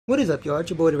What is up, y'all? It's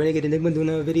your boy, the Renegade Enigma, doing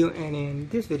another video, and in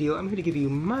this video, I'm here to give you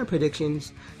my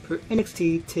predictions for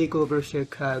NXT TakeOver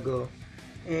Chicago.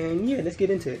 And yeah, let's get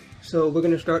into it. So we're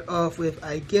gonna start off with,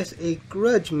 I guess, a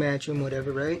grudge match and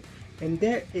whatever, right? And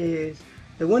that is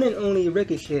the one and only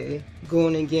Ricochet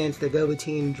going against the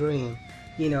Velveteen Dream.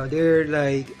 You know, they're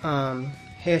like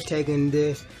hashtagging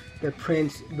this the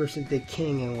Prince versus the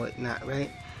King and whatnot,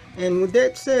 right? And with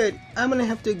that said, I'm gonna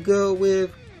have to go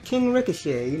with King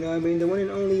Ricochet, you know what I mean, the one and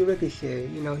only Ricochet.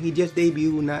 You know, he just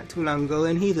debuted not too long ago,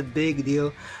 and he's a big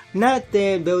deal. Not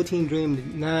that Velveteen Dream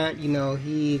is not, you know,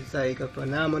 he's like a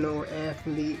phenomenal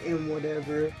athlete and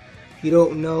whatever. If you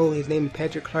don't know, his name is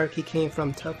Patrick Clark. He came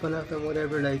from Tough Enough and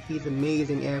whatever. Like, he's an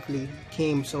amazing athlete. He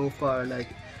came so far. Like,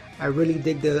 I really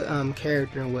dig the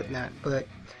character and whatnot. But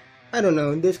I don't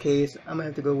know. In this case, I'm gonna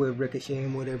have to go with Ricochet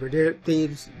and whatever.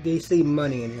 They see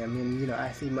money in him, and you know,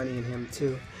 I see money in him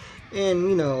too. And,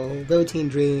 you know, Velveteen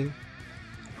Dream,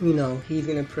 you know, he's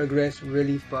going to progress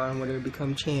really far and whatever,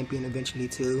 become champion eventually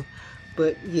too.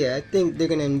 But, yeah, I think they're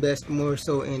going to invest more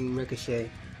so in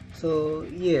Ricochet. So,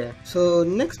 yeah. So,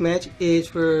 next match is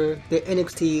for the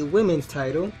NXT Women's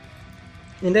title.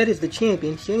 And that is the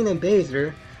champion, Shayna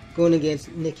Baszler, going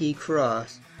against Nikki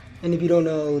Cross. And if you don't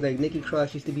know, like, Nikki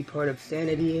Cross used to be part of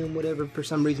Sanity and whatever. For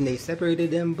some reason, they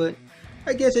separated them. But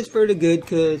I guess it's for the good,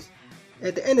 because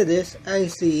at the end of this, I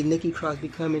see Nikki Cross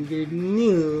becoming your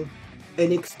new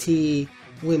NXT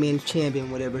Women's Champion,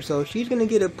 whatever. So she's gonna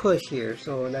get a push here.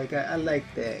 So like I like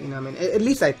that, you know what I mean? At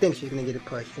least I think she's gonna get a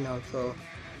push, you know. So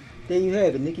there you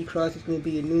have it. Nikki Cross is gonna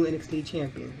be a new NXT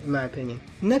Champion, in my opinion.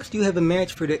 Next, you have a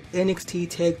match for the NXT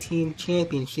Tag Team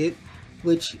Championship,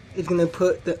 which is gonna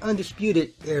put the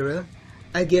Undisputed Era.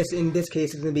 I guess in this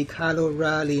case it's gonna be Kyle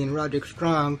O'Reilly and Roderick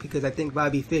Strong, because I think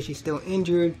Bobby Fish is still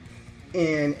injured.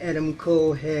 And Adam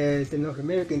Cole has the North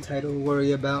American title to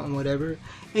worry about and whatever.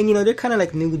 And, you know, they're kind of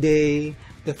like New Day,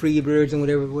 the Freebirds and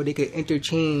whatever, where they could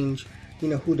interchange, you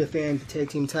know, who defends the tag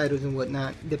team titles and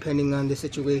whatnot, depending on the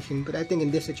situation. But I think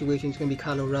in this situation, it's going to be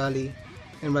Kyle O'Reilly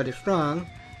and Roderick Strong.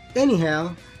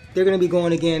 Anyhow, they're going to be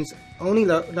going against Oney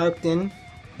Lorcan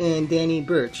and Danny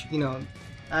Burch. You know,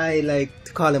 I like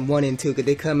to call them 1 and 2, because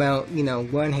they come out, you know,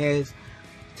 one has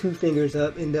 2 fingers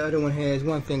up and the other one has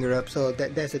 1 finger up, so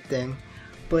that's a thing.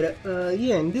 But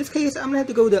yeah, in this case, I'm gonna have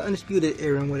to go with the Undisputed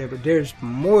Era and whatever. There's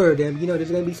more of them, you know.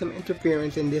 There's gonna be some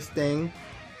interference in this thing,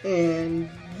 and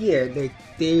yeah,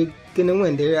 they're gonna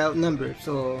win. They're outnumbered,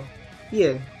 so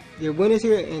yeah, your winners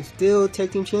here and still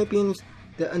tag team champions,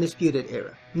 the Undisputed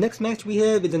Era. Next match we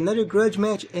have is another grudge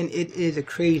match, and it is a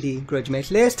crazy grudge match.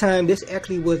 Last time, this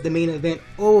actually was the main event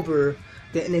over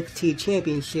the NXT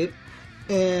Championship.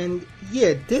 And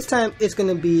yeah, this time it's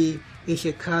gonna be a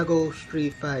Chicago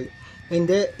street fight, and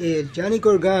that is Johnny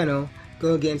Gargano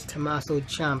go against Tommaso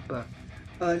Ciampa.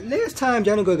 Last time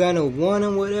Johnny Gargano won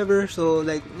and whatever, so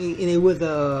like, and it was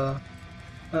a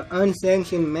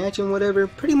unsanctioned match and whatever,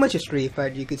 pretty much a street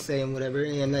fight you could say and whatever.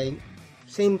 And like,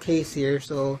 same case here.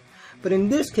 So, but in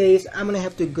this case, I'm gonna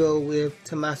have to go with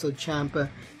Tommaso Ciampa.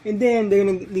 And then they're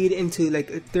going to lead into like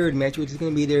a third match, which is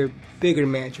going to be their bigger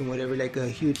match and whatever, like a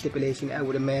huge stipulation, I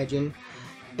would imagine.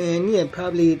 And yeah,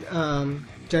 probably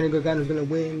Johnny Gargano is going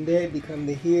to win that, become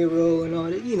the hero and all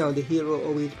that. You know, the hero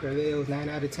always prevails, 9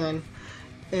 out of 10.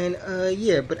 And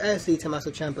yeah, but I see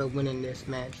Tommaso Ciampa winning this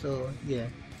match, so yeah.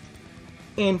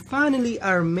 And finally,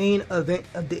 our main event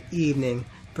of the evening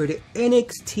for the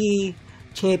NXT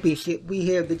Championship, we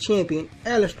have the champion,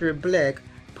 Aleister Black,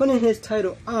 putting his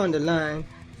title on the line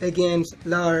against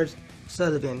Lars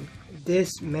Sullivan.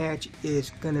 This match is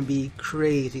gonna be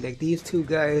crazy. Like, these two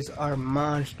guys are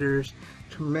monsters,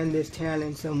 tremendous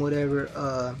talents and whatever.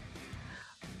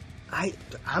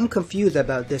 I'm confused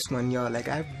about this one, y'all. Like,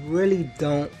 I really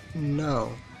don't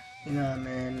know. You know what I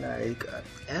mean? Like,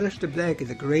 Aleister Black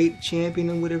is a great champion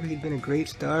and whatever. He's been a great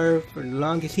star for the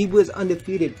longest. He was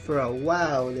undefeated for a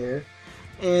while there,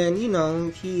 and you know,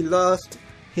 he lost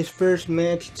his first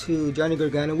match to Johnny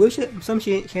Gargano, with some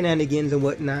shenanigans and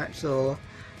whatnot, so,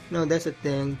 you know, that's a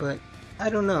thing. But I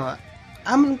don't know.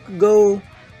 I'm gonna go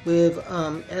with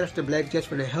Aleister Black just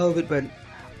for the hell of it, but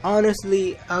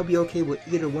honestly, I'll be okay with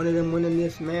either one of them winning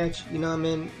this match, you know what I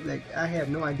mean? Like, I have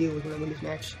no idea who's gonna win this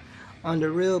match on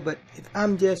the real, but if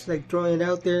I'm just like throwing it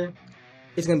out there,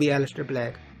 it's gonna be Aleister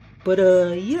Black. But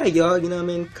yeah, y'all, you know what I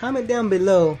mean? Comment down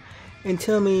below and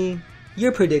tell me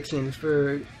your predictions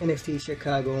for NXT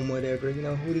Chicago and whatever. You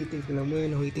know, who do you think's gonna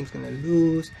win? Who do you think's gonna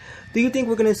lose? Do you think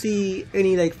we're gonna see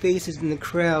any like faces in the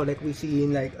crowd like we see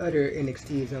in like other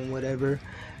NXTs and whatever?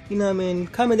 You know what I mean?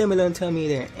 Comment down below and tell me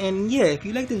that. And yeah, if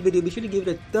you like this video, be sure to give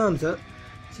it a thumbs up.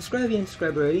 Subscribe if you ain't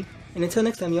subscribed already. And until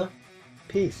next time, y'all.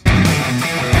 Peace.